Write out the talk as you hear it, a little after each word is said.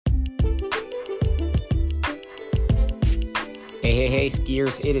Hey,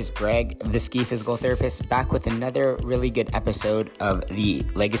 skiers, it is Greg, the ski physical therapist, back with another really good episode of the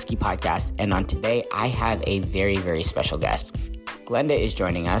Legacy podcast. And on today, I have a very, very special guest. Glenda is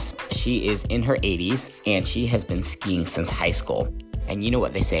joining us. She is in her 80s, and she has been skiing since high school. And you know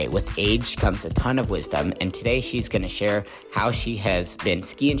what they say, with age comes a ton of wisdom. And today she's going to share how she has been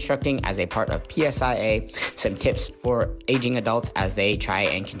ski instructing as a part of PSIA, some tips for aging adults as they try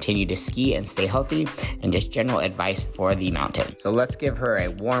and continue to ski and stay healthy, and just general advice for the mountain. So let's give her a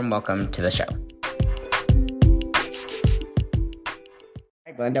warm welcome to the show.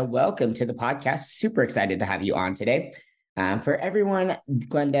 Hi, Glenda. Welcome to the podcast. Super excited to have you on today. For everyone,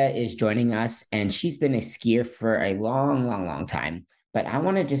 Glenda is joining us, and she's been a skier for a long time. But I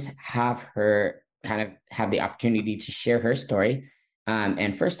want to just have her kind of have the opportunity to share her story.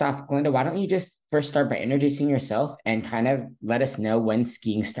 And first off, Glenda, why don't you just first start by introducing yourself and kind of let us know when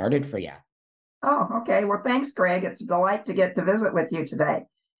skiing started for you? Oh, okay. Well, thanks, Greg. It's a delight to get to visit with you today.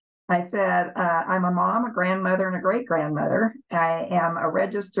 I said, I'm a mom, a grandmother, and a great-grandmother. I am a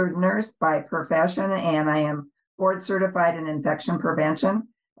registered nurse by profession, and I am board certified in infection prevention.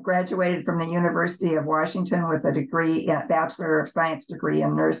 Graduated from the University of Washington with a degree, a Bachelor of Science degree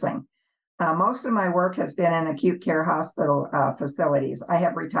in nursing. Most of my work has been in acute care hospital facilities. I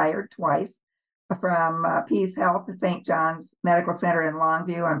have retired twice from Peace Health, St. John's Medical Center in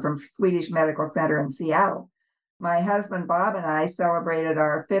Longview, and from Swedish Medical Center in Seattle. My husband, Bob, and I celebrated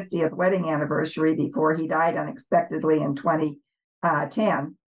our 50th wedding anniversary before he died unexpectedly in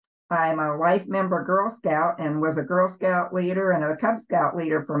 2010. I'm a life member Girl Scout and was a Girl Scout leader and a Cub Scout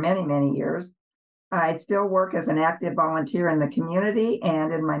leader for many years. I still work as an active volunteer in the community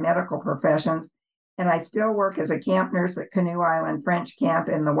and in my medical professions. And I still work as a camp nurse at Canoe Island French Camp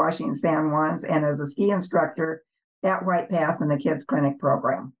in the Washington San Juans and as a ski instructor at White Pass in the Kids Clinic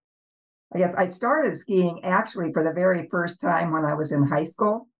program. I guess I started skiing actually for the very first time when I was in high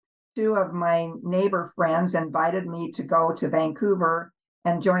school. Two of my neighbor friends invited me to go to Vancouver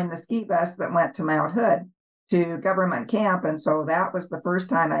and join the ski bus that went to Mount Hood to government camp. And so that was the first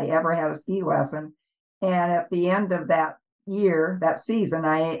time I ever had a ski lesson. And at the end of that year, that season,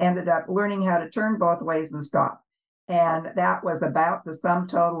 I ended up learning how to turn both ways and stop. And that was about the sum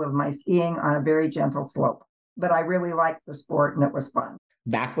total of my skiing on a very gentle slope. But I really liked the sport and it was fun.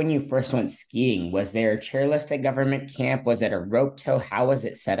 Back when you first went skiing, was there chairlifts at government camp? Was it a rope tow? How was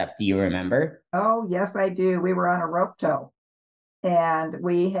it set up? Do you remember? Oh, yes, I do. We were on a rope tow. And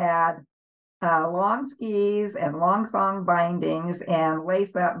we had long skis and long thong bindings and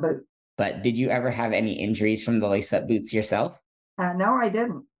lace-up boots. But did you ever have any injuries from the lace-up boots yourself? No, I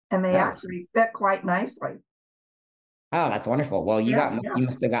didn't. And they actually fit quite nicely. Oh, that's wonderful. Well, you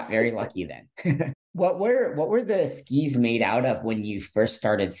must have got very lucky then. What were the skis made out of when you first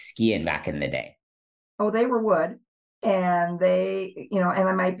started skiing back in the day? Oh, they were wood. And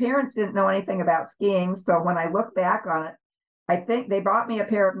and my parents didn't know anything about skiing. So when I look back on it, I think they bought me a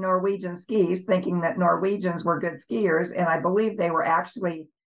pair of Norwegian skis, thinking that Norwegians were good skiers. And I believe they were actually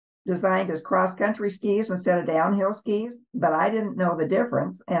designed as cross-country skis instead of downhill skis, but I didn't know the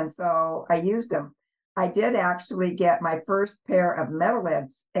difference. And so I used them. I did actually get my first pair of metal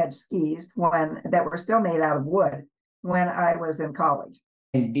edge skis that were still made out of wood when I was in college.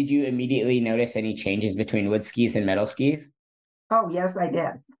 And did you immediately notice any changes between wood skis and metal skis? Oh, yes, I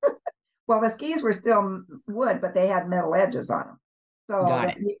did. Well, the skis were still wood, but they had metal edges on them. So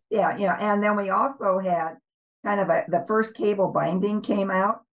Got it. Yeah. And then we also had kind of the first cable binding came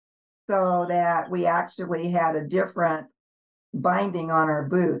out, so that we actually had a different binding on our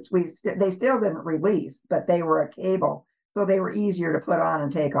boots. They still didn't release, but they were a cable, so they were easier to put on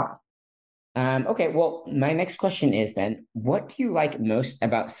and take off. Okay, well, my next question is then, what do you like most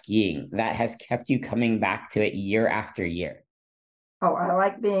about skiing that has kept you coming back to it year after year? Oh, I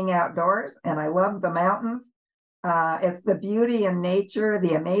like being outdoors and I love the mountains. It's the beauty in nature,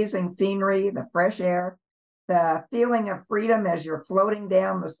 the amazing scenery, the fresh air, the feeling of freedom as you're floating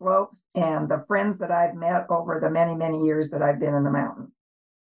down the slopes, and the friends that I've met over the many years that I've been in the mountains.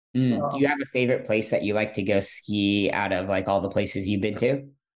 Do you have a favorite place that you like to go ski out of like all the places you've been to?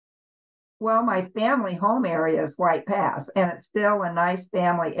 Well, my family home area is White Pass, and it's still a nice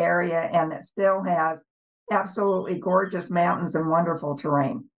family area, and it still has absolutely gorgeous mountains and wonderful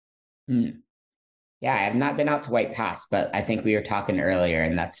terrain. Yeah, I have not been out to White Pass, but I think we were talking earlier,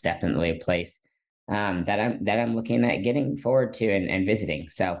 and that's definitely a place that I'm looking at getting forward to and visiting.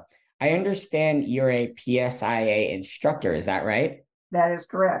 So I understand you're a PSIA instructor. Is that right? That is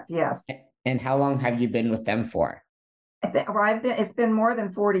correct. Yes. And how long have you been with them for? It's been more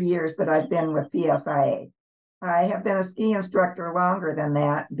than 40 years that I've been with PSIA. I have been a ski instructor longer than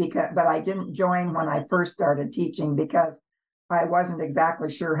that but I didn't join when I first started teaching because I wasn't exactly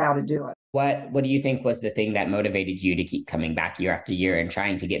sure how to do it. What do you think was the thing that motivated you to keep coming back year after year and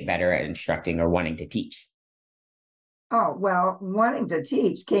trying to get better at instructing or wanting to teach? Oh, well, wanting to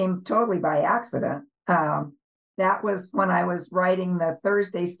teach came totally by accident. That was when I was riding the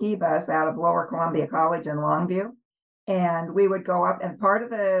Thursday ski bus out of Lower Columbia College in Longview. And we would go up, and part of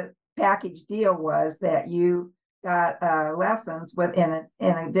the package deal was that you got lessons in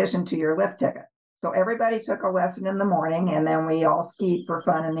addition to your lift ticket. So everybody took a lesson in the morning, and then we all skied for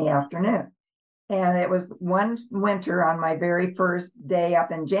fun in the afternoon. And it was one winter on my very first day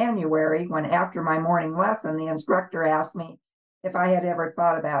up in January when, after my morning lesson, the instructor asked me if I had ever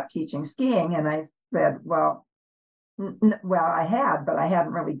thought about teaching skiing. And I said, well, I had, but I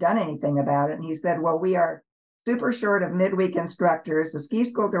hadn't really done anything about it. And he said, well, we are super short of midweek instructors. The ski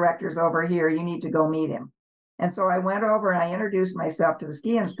school director's over here. You need to go meet him. And so I went over and I introduced myself to the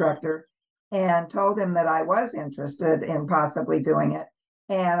ski instructor and told him that I was interested in possibly doing it.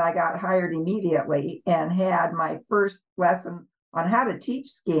 And I got hired immediately and had my first lesson on how to teach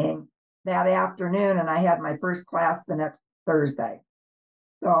skiing that afternoon. And I had my first class the next Thursday.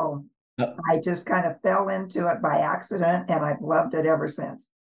 So I just kind of fell into it by accident, and I've loved it ever since.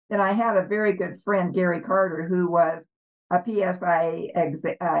 Then I had a very good friend, Gary Carter, who was a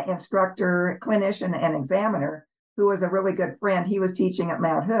PSIA instructor, clinician, and examiner, who was a really good friend. He was teaching at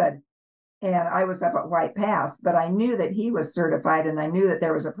Mount Hood, and I was up at White Pass, but I knew that he was certified, and I knew that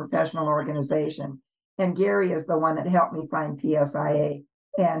there was a professional organization. And Gary is the one that helped me find PSIA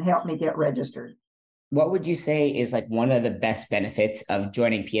and helped me get registered. What would you say is like one of the best benefits of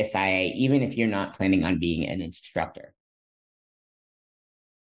joining PSIA, even if you're not planning on being an instructor?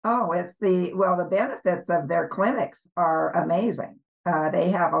 Oh, the benefits of their clinics are amazing.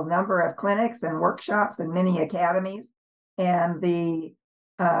 They have a number of clinics and workshops and mini academies, and the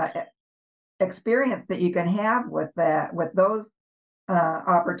experience that you can have with those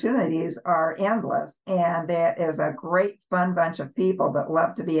opportunities are endless. And there is a great fun bunch of people that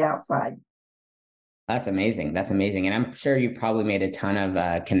love to be outside. That's amazing. That's amazing. And I'm sure you probably made a ton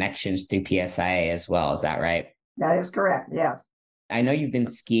of connections through PSIA as well. Is that right? That is correct. Yes. I know you've been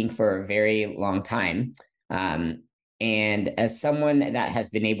skiing for a very long time. And as someone that has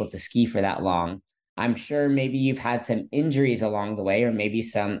been able to ski for that long, I'm sure maybe you've had some injuries along the way, or maybe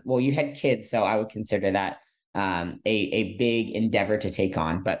you had kids, so I would consider that a big endeavor to take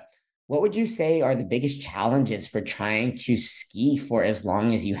on. But what would you say are the biggest challenges for trying to ski for as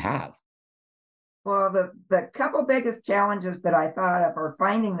long as you have? Well, the couple biggest challenges that I thought of are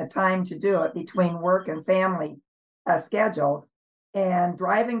finding the time to do it between work and family schedules, and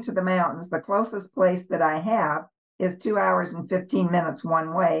driving to the mountains. The closest place that I have is 2 hours and 15 minutes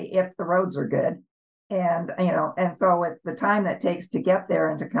one way if the roads are good. And, and so it's the time that takes to get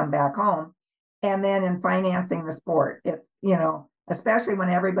there and to come back home. And then in financing the sport, it's, especially when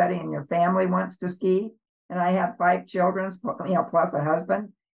everybody in your family wants to ski. And I have 5 children, plus a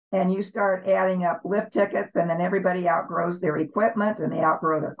husband. And you start adding up lift tickets, and then everybody outgrows their equipment and they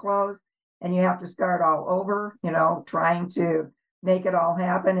outgrow their clothes. And you have to start all over, trying to make it all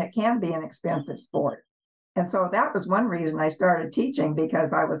happen. It can be an expensive sport. And so that was one reason I started teaching,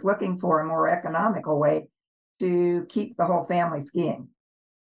 because I was looking for a more economical way to keep the whole family skiing.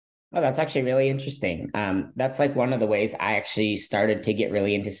 Oh, that's actually really interesting. That's like one of the ways I actually started to get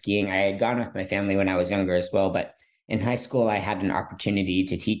really into skiing. I had gone with my family when I was younger as well, but in high school, I had an opportunity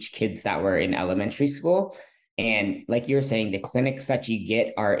to teach kids that were in elementary school. And like you were saying, the clinics that you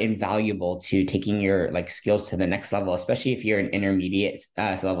get are invaluable to taking your skills to the next level, especially if you're an intermediate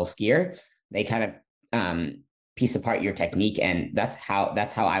level skier. They kind of piece apart your technique, and that's how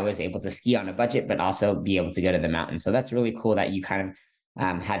I was able to ski on a budget, but also be able to go to the mountains. So that's really cool that you kind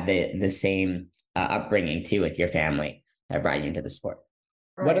of had the same upbringing too with your family that brought you into the sport.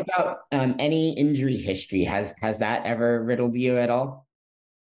 Right. What about any injury history? Has that ever riddled you at all?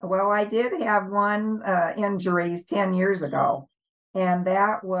 Well, I did have one injury 10 years ago, and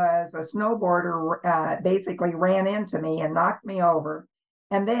that was a snowboarder basically ran into me and knocked me over.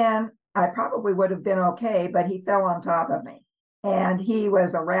 And then I probably would have been okay, but he fell on top of me. And he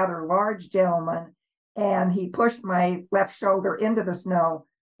was a rather large gentleman, and he pushed my left shoulder into the snow,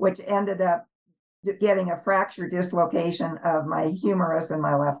 which ended up getting a fracture dislocation of my humerus in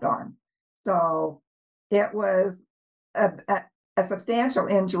my left arm. So it was a substantial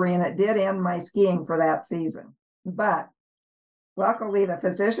injury, and it did end my skiing for that season. But luckily, the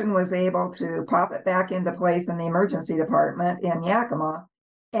physician was able to pop it back into place in the emergency department in Yakima,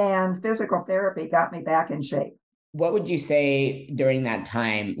 and physical therapy got me back in shape. What would you say during that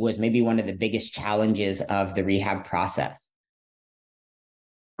time was maybe one of the biggest challenges of the rehab process?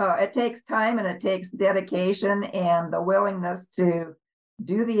 It takes time and it takes dedication and the willingness to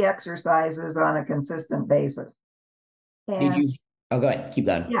do the exercises on a consistent basis. Did And you? Oh, go ahead. Keep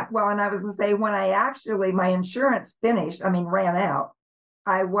going. yeah, well, and I was going to say, when my insurance finished, ran out,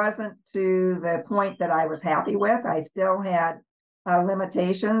 I wasn't to the point that I was happy with. I still had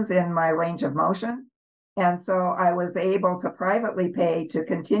limitations in my range of motion. And so I was able to privately pay to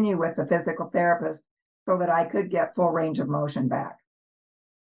continue with the physical therapist so that I could get full range of motion back.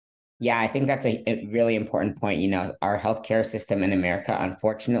 Yeah, I think that's a really important point. Our healthcare system in America,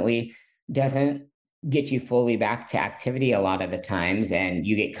 unfortunately, doesn't get you fully back to activity a lot of the times, and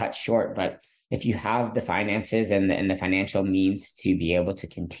you get cut short. But if you have the finances and the financial means to be able to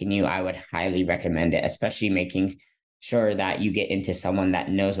continue, I would highly recommend it, especially making sure that you get into someone that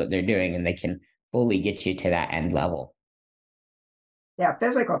knows what they're doing and they can fully get you to that end level. Yeah,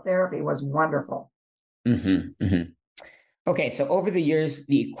 physical therapy was wonderful. Mm-hmm, mm-hmm. Okay, so over the years,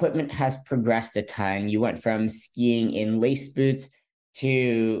 the equipment has progressed a ton. You went from skiing in lace boots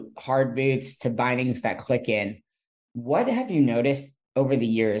to hard boots to bindings that click in. What have you noticed over the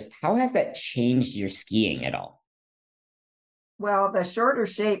years? How has that changed your skiing at all? Well, the shorter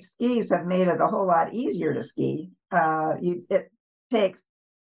shape skis have made it a whole lot easier to ski. It takes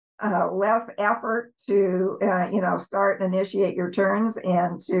less effort to start and initiate your turns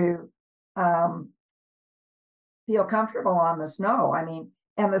and to um, feel comfortable on the snow. And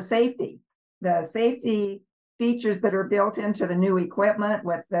the safety features that are built into the new equipment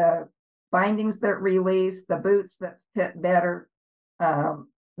with the bindings that release, the boots that fit better,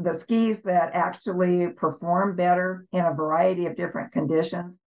 the skis that actually perform better in a variety of different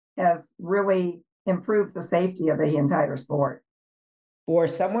conditions has really improved the safety of the entire sport. For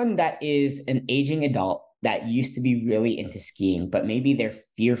someone that is an aging adult that used to be really into skiing, but maybe they're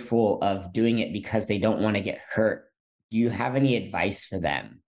fearful of doing it because they don't want to get hurt, do you have any advice for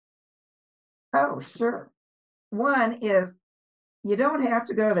them? Oh, sure. One is you don't have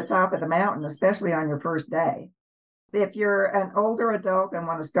to go to the top of the mountain, especially on your first day. If you're an older adult and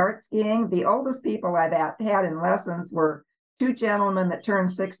want to start skiing, the oldest people I've had in lessons were two gentlemen that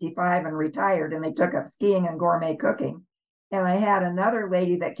turned 65 and retired, and they took up skiing and gourmet cooking. And I had another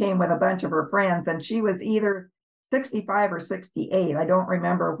lady that came with a bunch of her friends, and she was either 65 or 68. I don't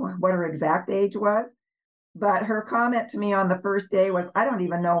remember what her exact age was, but her comment to me on the first day was, "I don't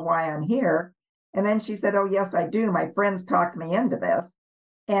even know why I'm here." And then she said, "Oh, yes, I do. My friends talked me into this."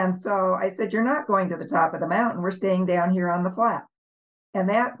 And so I said, "You're not going to the top of the mountain. We're staying down here on the flats." And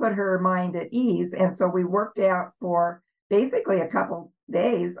that put her mind at ease. And so we worked out for basically a couple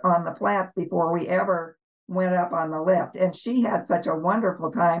days on the flats before we ever went up on the lift. And she had such a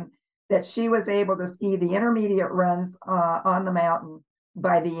wonderful time that she was able to ski the intermediate runs on the mountain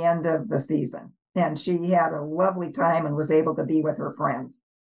by the end of the season. And she had a lovely time and was able to be with her friends.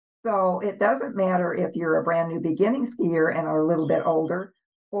 So it doesn't matter if you're a brand new beginning skier and are a little bit older,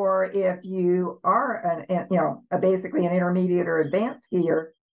 or if you are basically an intermediate or advanced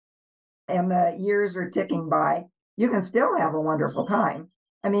skier and the years are ticking by, you can still have a wonderful time.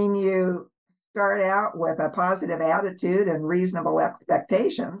 You start out with a positive attitude and reasonable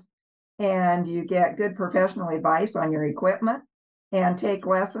expectations, and you get good professional advice on your equipment and take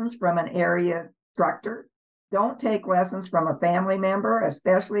lessons from an area instructor. Don't take lessons from a family member,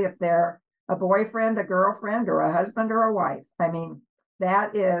 especially if they're a boyfriend, a girlfriend, or a husband or a wife.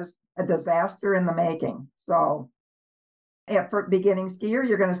 That is a disaster in the making. So if for beginning skier,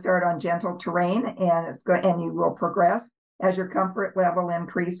 you're going to start on gentle terrain, and you will progress as your comfort level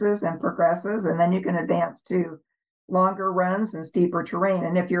increases and progresses, and then you can advance to longer runs and steeper terrain.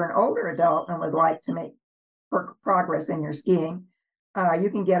 And if you're an older adult and would like to make progress in your skiing, you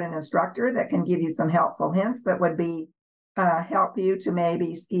can get an instructor that can give you some helpful hints that would be help you to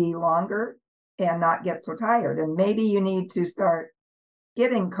maybe ski longer and not get so tired. And maybe you need to start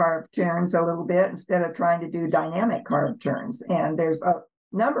getting carved turns a little bit instead of trying to do dynamic carved turns. And there's a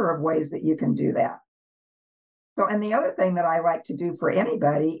number of ways that you can do that. So, and the other thing that I like to do for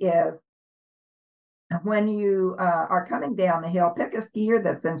anybody is when you are coming down the hill, pick a skier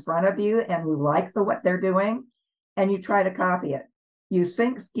that's in front of you and you like what they're doing, and you try to copy it. You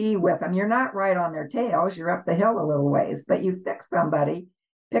sync ski with them. You're not right on their tails. You're up the hill a little ways, but you pick somebody,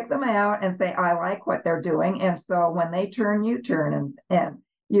 pick them out and say, "I like what they're doing." And so when they turn, you turn, and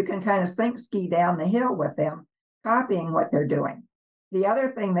you can kind of sync ski down the hill with them, copying what they're doing. The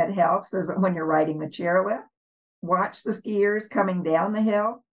other thing that helps is that when you're riding the chairlift, watch the skiers coming down the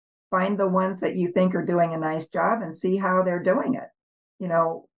hill, find the ones that you think are doing a nice job and see how they're doing it.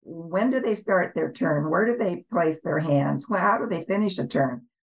 When do they start their turn? Where do they place their hands? How do they finish a turn?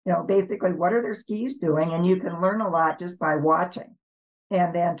 Basically, what are their skis doing? And you can learn a lot just by watching.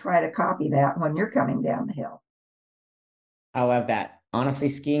 and then try to copy that when you're coming down the hill. I love that. Honestly,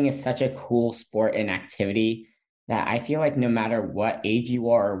 skiing is such a cool sport and activity that I feel like no matter what age you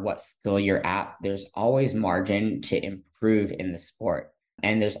are or what skill you're at, there's always margin to improve in the sport.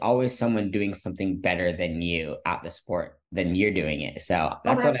 And there's always someone doing something better than you at the sport than you're doing it. So Oh,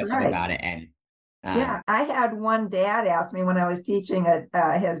 that's what that's I love right. about it. And Yeah, I had one dad ask me when I was teaching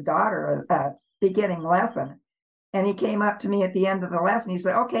his daughter a beginning lesson. And he came up to me at the end of the lesson. He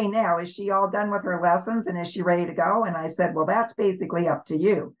said, "Okay, now is she all done with her lessons and is she ready to go?" And I said, "Well, that's basically up to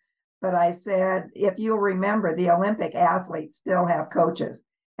you." But I said, if you'll remember, the Olympic athletes still have coaches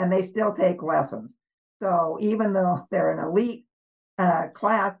and they still take lessons. So even though they're an elite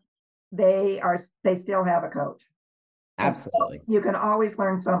class, they still have a coach. And so absolutely. you can always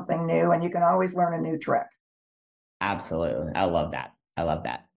learn something new and you can always learn a new trick. Absolutely. I love that. I love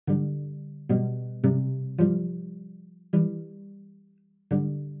that.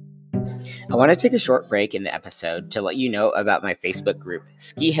 I want to take a short break in the episode to let you know about my Facebook group,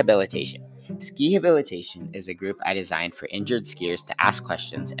 Ski Habilitation. Ski Habilitation is a group I designed for injured skiers to ask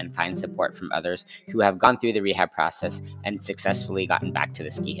questions and find support from others who have gone through the rehab process and successfully gotten back to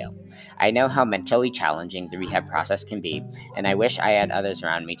the ski hill. I know how mentally challenging the rehab process can be, and I wish I had others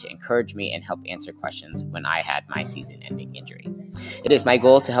around me to encourage me and help answer questions when I had my season ending injury. It is my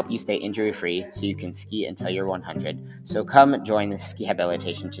goal to help you stay injury free so you can ski until you're 100. So come join the Ski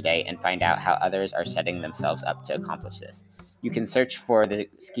Habilitation today and find out how others are setting themselves up to accomplish this. You can search for the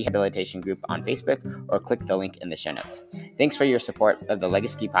Ski Habilitation group on Facebook or click the link in the show notes. Thanks for your support of the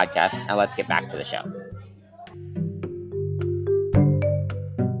Legacy podcast. Now let's get back to the show.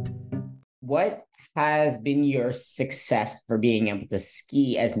 What has been your success for being able to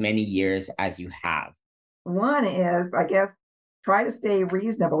ski as many years as you have? One is, I guess, try to stay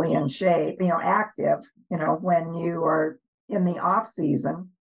reasonably in shape, active, when you are in the off season.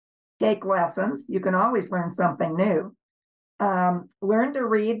 Take lessons. You can always learn something new. Learn to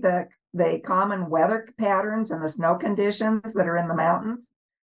read the common weather patterns and the snow conditions that are in the mountains.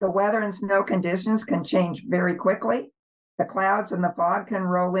 The weather and snow conditions can change very quickly. The clouds and the fog can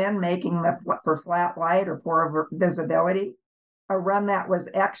roll in, making for flat light or poor visibility. A run that was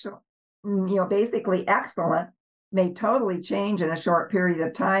excellent, basically excellent, may totally change in a short period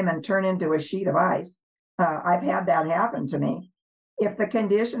of time and turn into a sheet of ice. I've had that happen to me. If the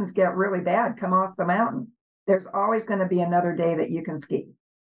conditions get really bad, come off the mountain. There's always going to be another day that you can ski.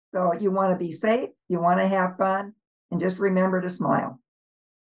 So you want to be safe, you want to have fun, and just remember to smile.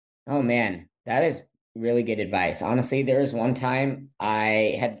 Oh man, that is really good advice. Honestly, there was one time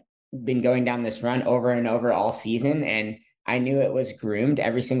I had been going down this run over and over all season, and I knew it was groomed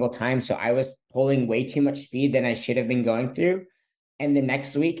every single time. So I was pulling way too much speed than I should have been going through. And the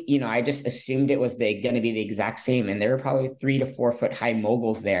next week, I just assumed it was going to be the exact same. And there were probably 3 to 4 foot high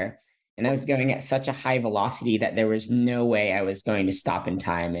moguls there. And I was going at such a high velocity that there was no way I was going to stop in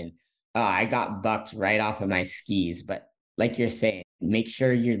time. And I got bucked right off of my skis. But like you're saying, make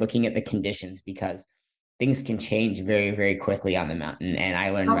sure you're looking at the conditions because things can change very, very quickly on the mountain. And I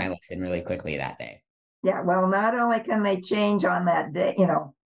learned my Oh, lesson really quickly that day. yeah, well, not only can they change on that day,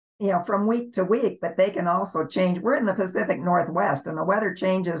 from week to week, but they can also change. We're in the Pacific Northwest and the weather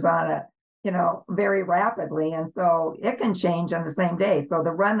changes on it, very rapidly. And so it can change on the same day. So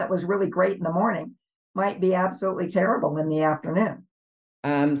the run that was really great in the morning might be absolutely terrible in the afternoon.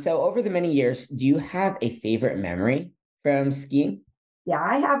 So over the many years, do you have a favorite memory from skiing? Yeah,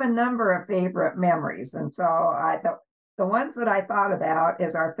 I have a number of favorite memories. And so the ones that I thought about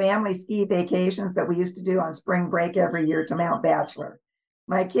is our family ski vacations that we used to do on spring break every year to Mount Bachelor.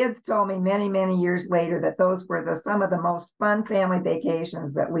 My kids told me many, many years later that those were some of the most fun family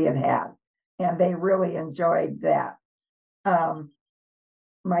vacations that we had had. And they really enjoyed that. Um,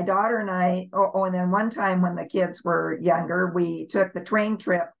 my daughter and I, and then one time when the kids were younger, we took the train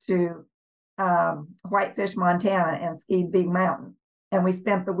trip to Whitefish, Montana, and skied Big Mountain. And we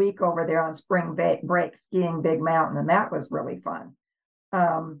spent the week over there on spring break skiing Big Mountain, and that was really fun.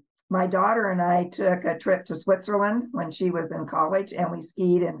 My daughter and I took a trip to Switzerland when she was in college, and we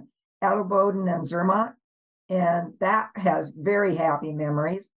skied in Adelboden and Zermatt, and that has very happy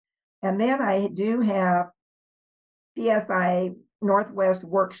memories. And then I do have PSI Northwest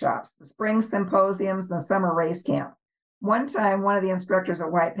workshops, the spring symposiums, and the summer race camp. One time, one of the instructors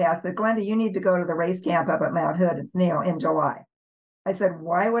at White Pass said, "Glenda, you need to go to the race camp up at Mount Hood, in July." I said,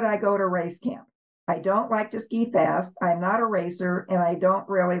 "Why would I go to race camp? I don't like to ski fast. I'm not a racer, and I don't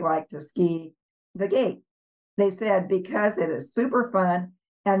really like to ski the gate." They said, "Because it is super fun,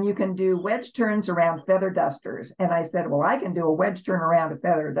 and you can do wedge turns around feather dusters." And I said, "Well, I can do a wedge turn around a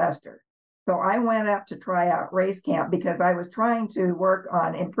feather duster." So I went up to try out race camp because I was trying to work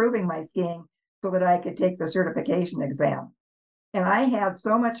on improving my skiing so that I could take the certification exam. And I had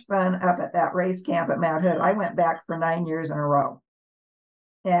so much fun up at that race camp at Mount Hood. I went back for 9 years in a row.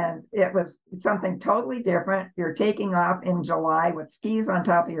 And it was something totally different. You're taking off in July with skis on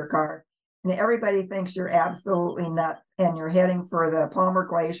top of your car, and everybody thinks you're absolutely nuts, and you're heading for the Palmer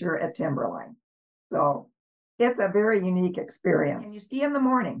Glacier at Timberline. So it's a very unique experience. And you ski in the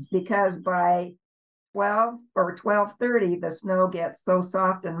morning because by 12 or 12:30, the snow gets so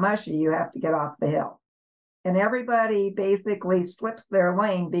soft and mushy, you have to get off the hill. And everybody basically slips their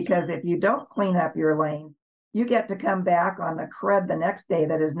lane because if you don't clean up your lane, you get to come back on the crud the next day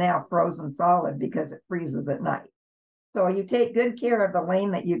that is now frozen solid because it freezes at night. So you take good care of the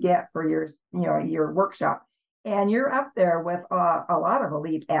lane that you get for your workshop. And you're up there with a lot of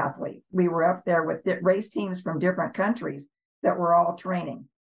elite athletes. We were up there with race teams from different countries that were all training.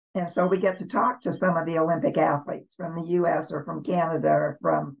 And so we get to talk to some of the Olympic athletes from the US or from Canada or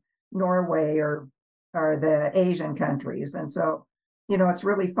from Norway or the Asian countries. And so, it's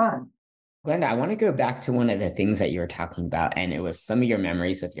really fun. Glenda, I want to go back to one of the things that you were talking about, and it was some of your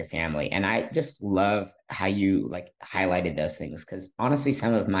memories with your family. And I just love how you highlighted those things, because honestly,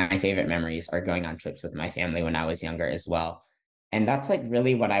 some of my favorite memories are going on trips with my family when I was younger as well. And that's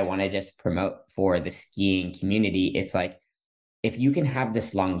really what I want to just promote for the skiing community. It's if you can have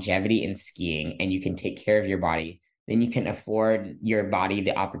this longevity in skiing and you can take care of your body, then you can afford your body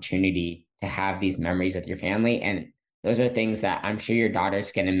the opportunity to have these memories with your family. And those are things that I'm sure your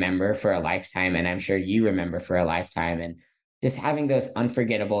daughter's going to remember for a lifetime, and I'm sure you remember for a lifetime. And just having those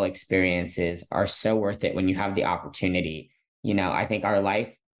unforgettable experiences are so worth it when you have the opportunity. I think our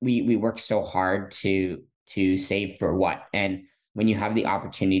life, we work so hard to save for what? And when you have the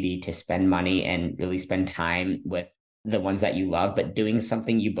opportunity to spend money and really spend time with the ones that you love, but doing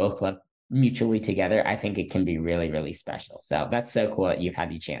something you both love mutually together, I think it can be really, really special. So that's so cool that you've had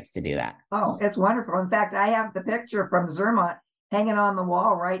the chance to do that. Oh, it's wonderful. In fact, I have the picture from Zermatt hanging on the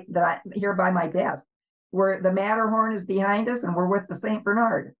wall right here by my desk, where the Matterhorn is behind us and we're with the St.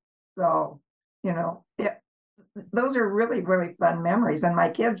 Bernard. So, those are really, really fun memories. And my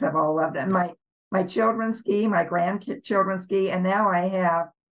kids have all loved it. And my children ski, my grandchildren ski, and now I have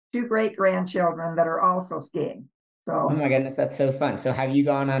 2 great-grandchildren that are also skiing. So, oh my goodness, that's so fun. So have you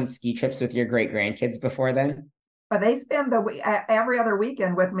gone on ski trips with your great grandkids before then? But they spend every other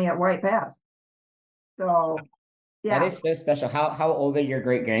weekend with me at White Pass. So, yeah. That is so special. How old are your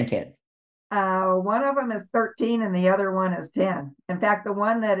great grandkids? One of them is 13 and the other one is 10. In fact, the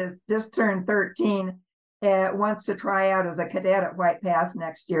one that is just turned 13 wants to try out as a cadet at White Pass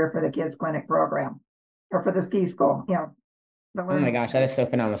next year for the Kids Clinic program or for the ski school. Oh my gosh, that is so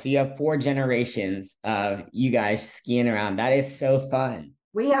phenomenal. So you have 4 generations of you guys skiing around. That is so fun.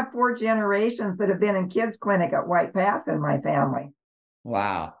 We have 4 generations that have been in Kids Clinic at White Pass in my family.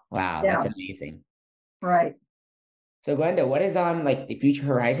 Wow. Yeah. That's amazing. Right. So Glenda, what is on the future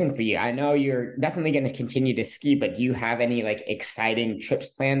horizon for you? I know you're definitely going to continue to ski, but do you have any exciting trips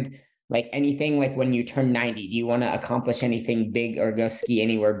planned? Anything when you turn 90, do you want to accomplish anything big or go ski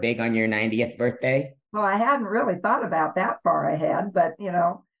anywhere big on your 90th birthday? Well, I hadn't really thought about that far ahead, but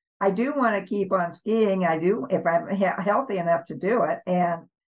I do want to keep on skiing. I do if I'm healthy enough to do it. And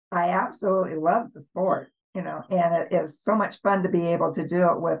I absolutely love the sport, and it is so much fun to be able to do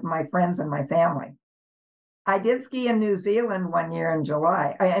it with my friends and my family. I did ski in New Zealand one year in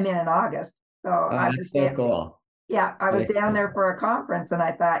July. I mean, in August. So I was so cool. Yeah, I was down there for a conference, and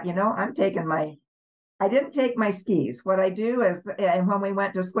I thought, I didn't take my skis. What I do is, and when we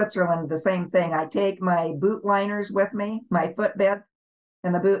went to Switzerland, the same thing. I take my boot liners with me, my footbeds,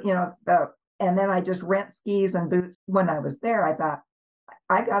 and the boot, and then I just rent skis and boots. When I was there, I thought,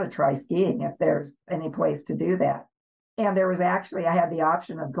 I got to try skiing if there's any place to do that. And there was I had the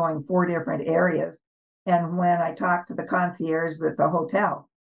option of going 4 different areas. And when I talked to the concierge at the hotel,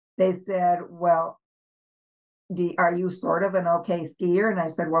 they said, well, are you sort of an okay skier? And I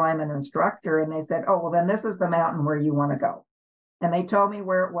said, well, I'm an instructor. And they said, oh, well, then this is the mountain where you want to go. And they told me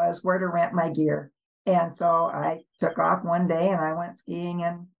where it was, where to rent my gear. And so I took off one day and I went skiing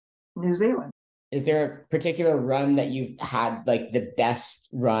in New Zealand. Is there a particular run that you've had the best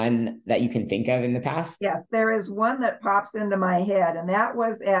run that you can think of in the past? Yes, there is one that pops into my head, and that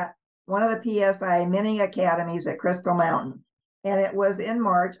was at one of the PSI mini academies at Crystal Mountain. And it was in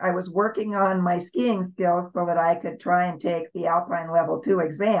March. I was working on my skiing skills so that I could try and take the Alpine Level 2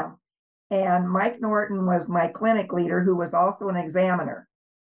 exam. And Mike Norton was my clinic leader, who was also an examiner.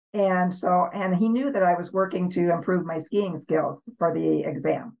 And he knew that I was working to improve my skiing skills for the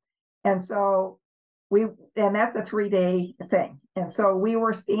exam. And so and that's a 3-day thing. And so we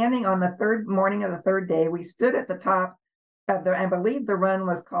were standing on the third morning of the third day. We stood at the top of I believe the run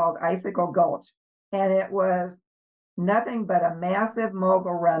was called Icicle Gulch. And it was nothing but a massive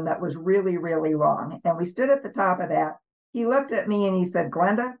mogul run that was really, really long. And we stood at the top of that. He looked at me and he said,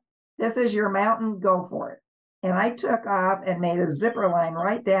 Glenda, this is your mountain, go for it. And I took off and made a zipper line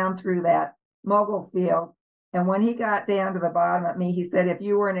right down through that mogul field. And when he got down to the bottom of me, he said, if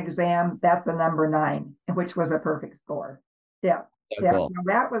you were an exam, that's a number 9, which was a perfect score. Yeah. So Yeah. cool.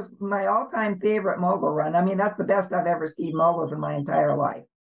 That was my all-time favorite mogul run. I mean, that's the best I've ever skied moguls in my entire life.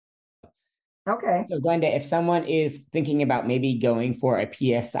 Okay. So Glenda, if someone is thinking about maybe going for a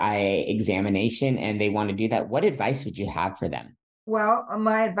PSIA examination and they want to do that, what advice would you have for them? Well,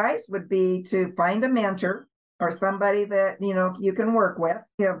 my advice would be to find a mentor or somebody that you can work with.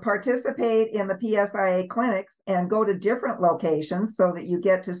 Participate in the PSIA clinics and go to different locations so that you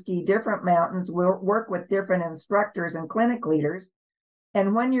get to ski different mountains. We'll work with different instructors and clinic leaders.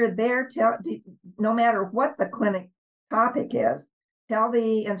 And when you're there, no matter what the clinic topic is, tell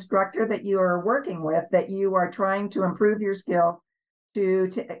the instructor that you are working with that you are trying to improve your skills to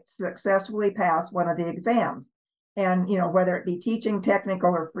successfully pass one of the exams. And, whether it be teaching, technical,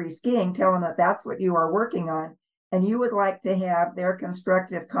 or free skiing, tell them that that's what you are working on. And you would like to have their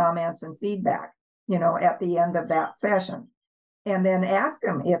constructive comments and feedback, at the end of that session. And then ask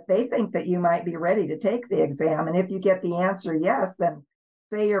them if they think that you might be ready to take the exam. And if you get the answer yes, then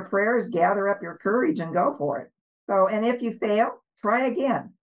say your prayers, gather up your courage, and go for it. So, and if you fail, try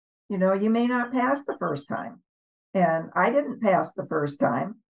again. You may not pass the first time. And I didn't pass the first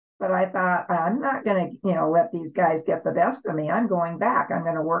time. But I thought, I'm not going to, let these guys get the best of me. I'm going back. I'm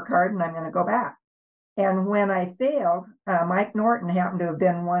going to work hard and I'm going to go back. And when I failed, Mike Norton happened to have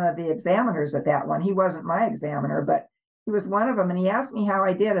been one of the examiners at that one. He wasn't my examiner, but he was one of them. And he asked me how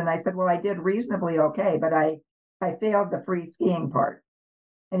I did. And I said, well, I did reasonably okay, but I failed the free skiing part.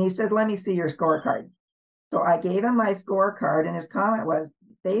 And he said, let me see your scorecard. So I gave him my scorecard and his comment was,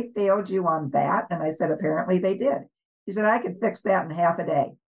 they failed you on that. And I said, apparently they did. He said, I could fix that in half a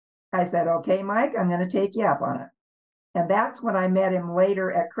day. I said, okay, Mike, I'm going to take you up on it. And that's when I met him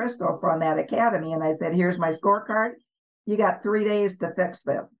later at Crystal from that academy. And I said, here's my scorecard. You got 3 days to fix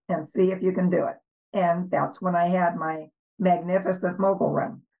this and see if you can do it. And that's when I had my magnificent mogul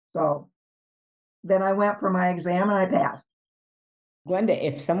run. So then I went for my exam and I passed. Glenda,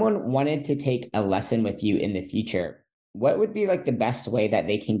 if someone wanted to take a lesson with you in the future, what would be like the best way that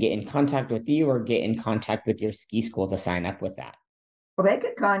they can get in contact with you or get in contact with your ski school to sign up with that? Well, they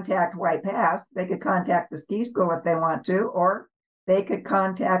could contact White Pass. They could contact the ski school if they want to, or they could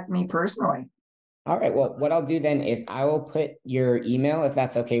contact me personally. All right. Well, what I'll do then is I will put your email, if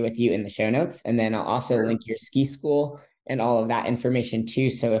that's okay with you, in the show notes. And then I'll also link your ski school and all of that information too.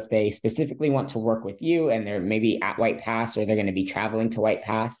 So if they specifically want to work with you and they're maybe at White Pass or they're going to be traveling to White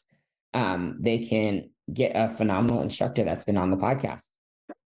Pass, they can get a phenomenal instructor that's been on the podcast.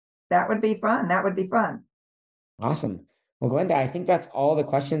 That would be fun. That would be fun. Awesome. Well, Glenda, I think that's all the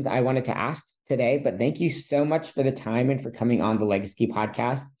questions I wanted to ask today, but thank you so much for the time and for coming on the Legacy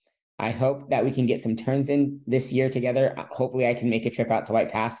podcast. I hope that we can get some turns in this year together. Hopefully I can make a trip out to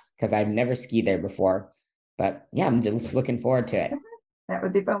White Pass because I've never skied there before, but yeah, I'm just looking forward to it. That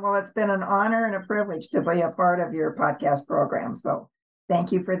would be fun. Well, it's been an honor and a privilege to be a part of your podcast program. So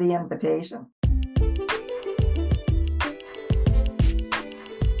thank you for the invitation.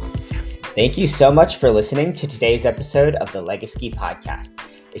 Thank you so much for listening to today's episode of the Legacy podcast.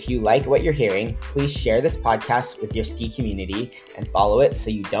 If you like what you're hearing, please share this podcast with your ski community and follow it so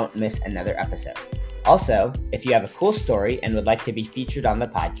you don't miss another episode. Also, if you have a cool story and would like to be featured on the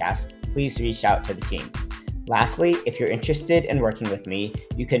podcast, please reach out to the team. Lastly, if you're interested in working with me,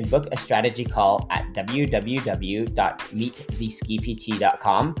 you can book a strategy call at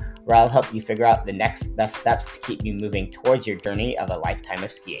www.meettheskipt.com, where I'll help you figure out the next best steps to keep you moving towards your journey of a lifetime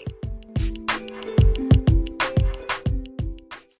of skiing.